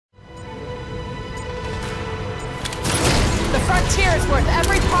volunteer is worth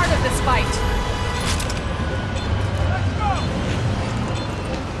every part of this fight.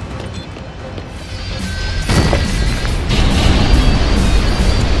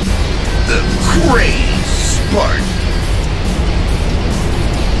 The Great Spartan.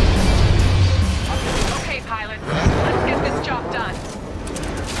 Okay, pilot. Let's get this job done.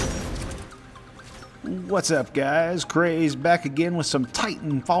 What's up, guys? Craze back again with some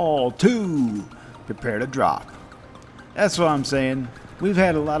Titanfall 2. Prepare to drop. That's what I'm saying. We've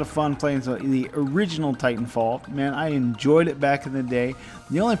had a lot of fun playing the original Titanfall. Man, I enjoyed it back in the day.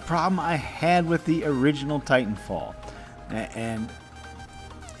 The only problem I had with the original Titanfall, and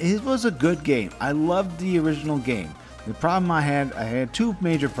it was a good game. I loved the original game. The problem I had two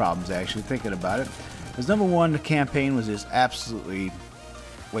major problems actually thinking about it. Was number one, the campaign was just absolutely...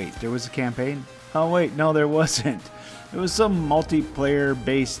 Wait, there was a campaign? Oh wait, no there wasn't. It was some multiplayer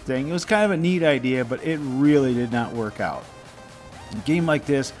based thing. It was kind of a neat idea, but it really did not work out. A game like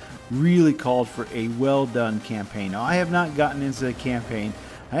this really called for a well done campaign. Now I have not gotten into the campaign.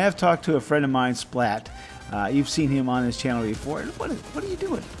 I have talked to a friend of mine, Splat. You've seen him on his channel before. What are you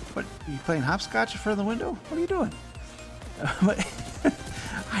doing? What, are you playing hopscotch in front of the window? What are you doing?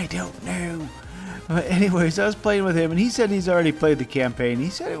 I don't know. But anyways, I was playing with him, and he said he's already played the campaign. He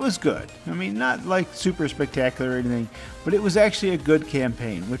said it was good. I mean, not like super spectacular or anything, but it was actually a good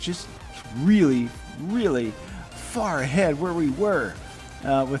campaign, which is really, really far ahead where we were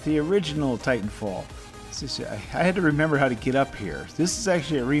with the original Titanfall. I had to remember how to get up here. This is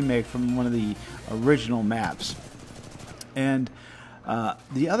actually a remake from one of the original maps. And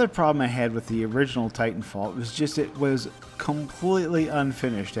the other problem I had with the original Titanfall was just it was completely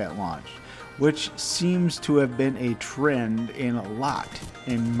unfinished at launch, which seems to have been a trend in a lot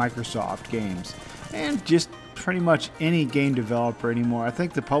in Microsoft games and just pretty much any game developer anymore. I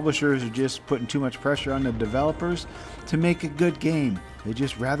think the publishers are just putting too much pressure on the developers to make a good game. They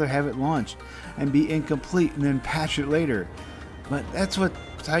just rather have it launched and be incomplete and then patch it later. But that's what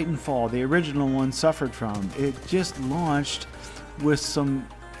Titanfall, the original one, suffered from. It just launched with some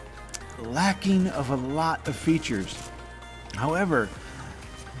lacking of a lot of features. However,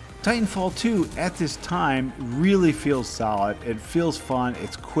 Titanfall 2 at this time really feels solid. It feels fun.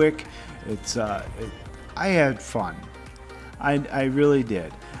 It's quick. I had fun. I really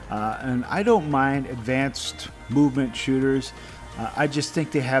did. And I don't mind advanced movement shooters. I just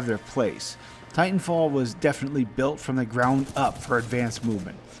think they have their place. Titanfall was definitely built from the ground up for advanced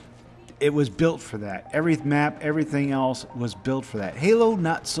movement. It was built for that. Every map, everything else was built for that. Halo,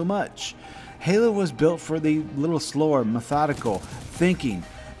 not so much. Halo was built for the little slower, methodical thinking.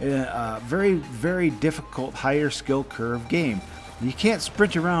 Very, very difficult, higher skill curve game. You can't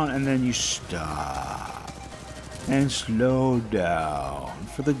sprint around and then you stop and slow down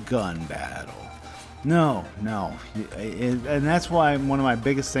for the gun battle. No, no. And that's why one of my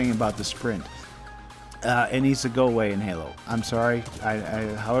biggest things about the sprint. It needs to go away in Halo. I'm sorry.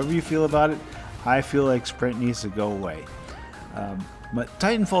 However you feel about it, I feel like sprint needs to go away. But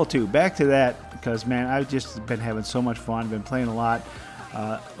Titanfall 2, back to that, because man, I've just been having so much fun. I've been playing a lot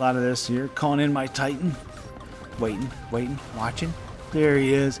of this here. Calling in my Titan. Waiting, watching. There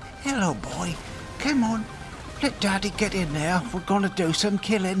he is. Hello, boy. Come on. Let Daddy get in there. We're going to do some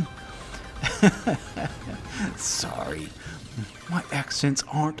killing. Sorry. My accents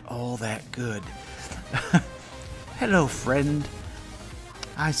aren't all that good. Hello, friend.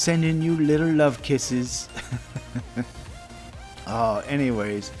 I'm sending you little love kisses. Oh,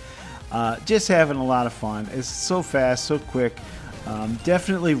 anyways. Just having a lot of fun. It's so fast, so quick.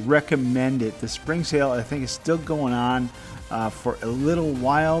 Definitely recommend it. The spring sale, I think, is still going on for a little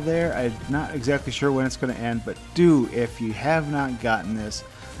while there. I'm not exactly sure when it's going to end, but if you have not gotten this,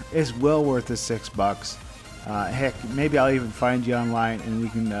 it's well worth the $6. Heck, maybe I'll even find you online and we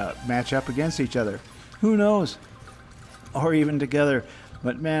can match up against each other. Who knows? Or even together.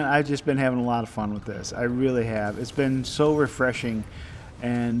 But man, I've just been having a lot of fun with this. I really have. It's been so refreshing.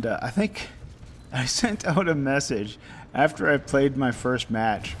 And I think I sent out a message after I played my first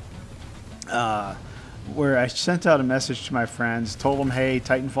match where I sent out a message to my friends, told them, hey,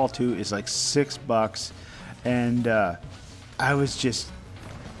 Titanfall 2 is like $6. And I was just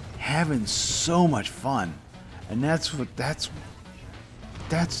having so much fun. And that's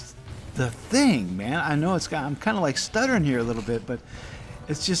the thing, man. I know I'm kind of like stuttering here a little bit, but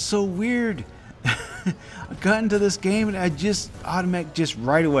it's just so weird. I got into this game and I just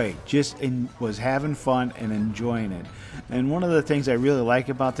right away was having fun and enjoying it. And one of the things I really like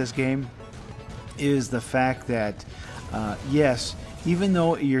about this game is the fact that yes, even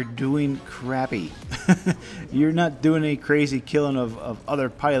though you're doing crappy, you're not doing any crazy killing of other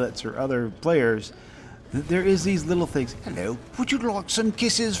pilots or other players, there is these little things. Hello, would you like some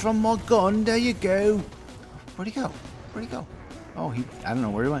kisses from my gun? There you go. Where'd he go? Where'd he go? Oh, I don't know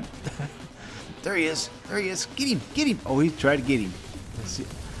where he went. There he is. There he is. Get him. Get him. Oh, he tried to get him. Let's see.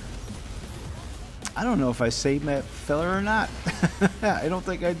 I don't know if I saved that fella or not. I don't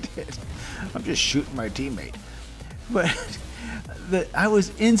think I did. I'm just shooting my teammate. But I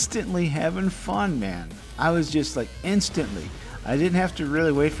was instantly having fun, man. I was just like instantly. I didn't have to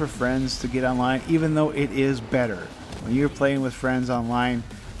really wait for friends to get online, even though it is better. When you're playing with friends online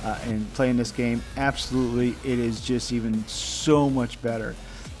and playing this game, absolutely, it is just even so much better.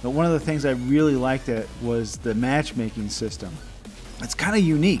 But one of the things I really liked was the matchmaking system. It's kind of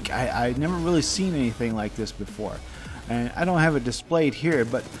unique. I'd never really seen anything like this before. And I don't have it displayed here,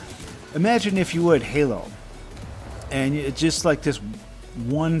 but imagine if you would Halo. And it's just like this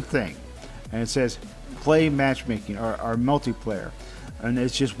one thing. And it says play matchmaking or multiplayer. And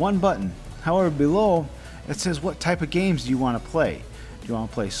it's just one button. However, below it says what type of games do you want to play. Do you want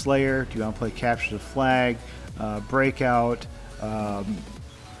to play Slayer? Do you want to play Capture the Flag? Breakout?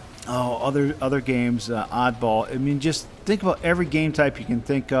 Other games, Oddball. I mean, just think about every game type you can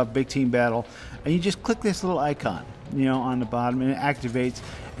think of, Big Team Battle, and you just click this little icon, on the bottom, and it activates,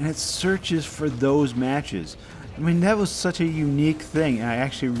 and it searches for those matches. I mean, that was such a unique thing, and I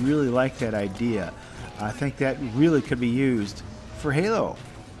actually really like that idea. I think that really could be used for Halo.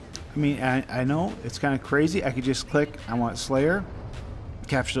 I mean, I know it's kind of crazy. I could just click, I want Slayer,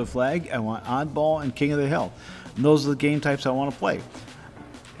 Capture the Flag, I want Oddball, and King of the Hill. And those are the game types I want to play.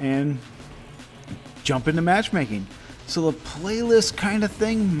 And jump into matchmaking. So the playlist kind of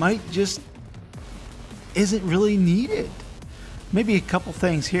thing might just isn't really needed. Maybe a couple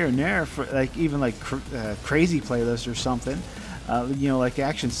things here and there for even crazy playlist or something. Like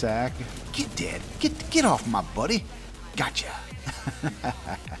Action Sack. Get dead. Get off my buddy. Gotcha.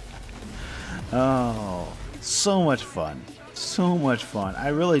 Oh, so much fun. So much fun. I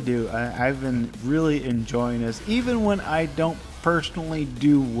really do. I've been really enjoying this, even when I don't personally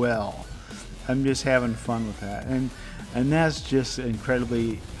do well. I'm just having fun with that, and that's just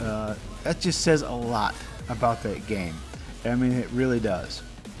incredibly that just says a lot about that game. I mean, it really does.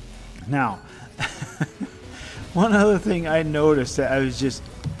 Now, one other thing I noticed that I was just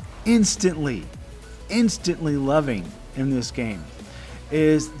instantly loving in this game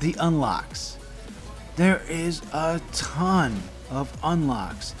is the unlocks. There is a ton of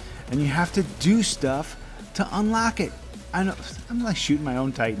unlocks, and you have to do stuff to unlock it. I know, I'm like shooting my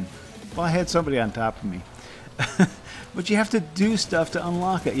own Titan. Well, I had somebody on top of me. But you have to do stuff to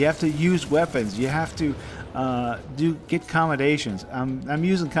unlock it. You have to use weapons. You have to get commendations. I'm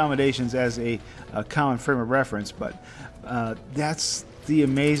using commendations as a common frame of reference, but that's the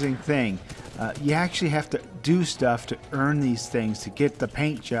amazing thing. You actually have to do stuff to earn these things, to get the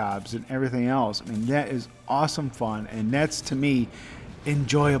paint jobs and everything else. I mean, that is awesome fun, and that's, to me,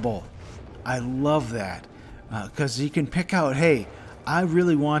 enjoyable. I love that. Because you can pick out, hey, I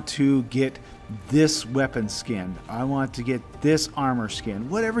really want to get this weapon skin. I want to get this armor skin.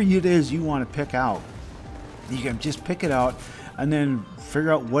 Whatever it is you want to pick out, you can just pick it out and then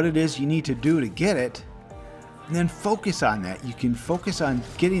figure out what it is you need to do to get it, and then focus on that. You can focus on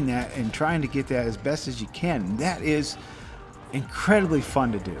getting that and trying to get that as best as you can. That is incredibly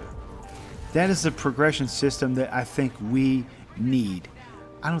fun to do. That is the progression system that I think we need.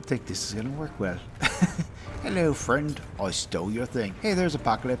 I don't think this is going to work well. Hello, friend. I stole your thing. Hey, there's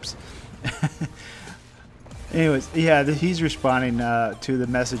Apocalypse. Anyways, yeah, he's responding to the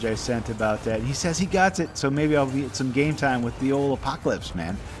message I sent about that. He says he got it, so maybe I'll get some game time with the old Apocalypse,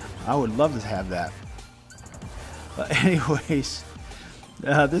 man. I would love to have that. Anyways,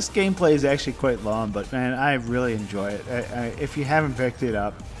 this gameplay is actually quite long, but man, I really enjoy it. If you haven't picked it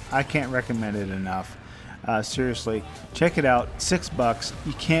up, I can't recommend it enough. Seriously, check it out. $6.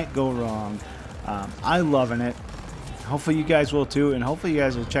 You can't go wrong. I'm loving it. Hopefully you guys will too, and hopefully you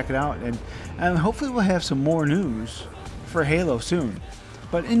guys will check it out, and hopefully we'll have some more news for Halo soon.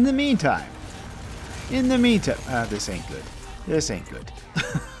 But in the meantime, this ain't good. This ain't good.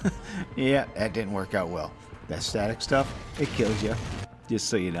 Yeah, that didn't work out well. That static stuff, it kills you, just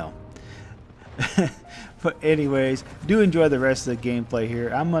so you know. But anyways, do enjoy the rest of the gameplay here.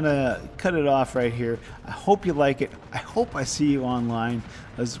 I'm going to cut it off right here. I hope you like it. I hope I see you online,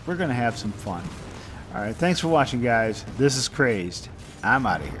 as we're going to have some fun. Alright, thanks for watching, guys. This is Crazed. I'm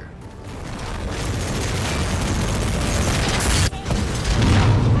out of here.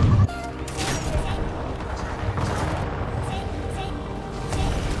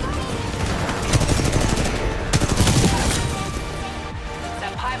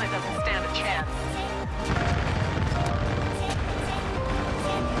 That pilot doesn't stand a chance.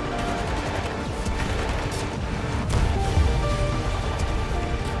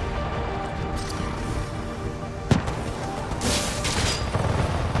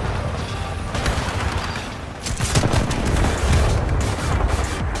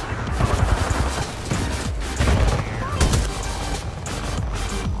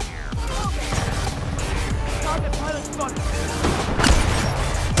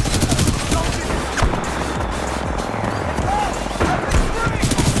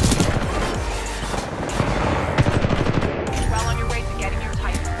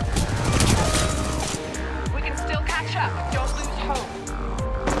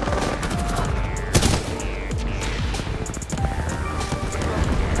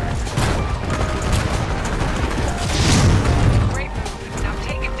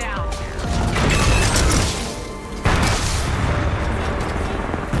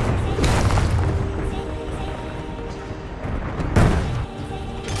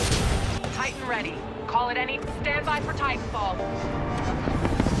 ready. Call it any. Stand by for Titanfall.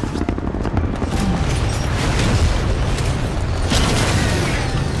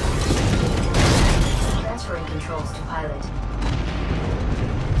 Transferring controls to pilot.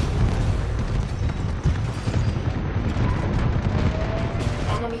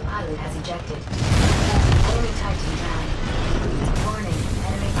 Enemy pilot has ejected. Enemy Titan down. Warning,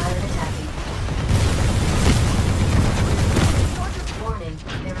 enemy pilot attacking. Warning,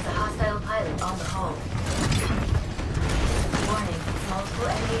 there is a hostile pilot on the hull. Warning, multiple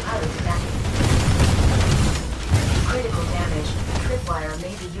enemy pilots attacking. Critical damage. Tripwire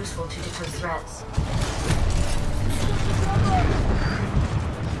may be useful to deter threats.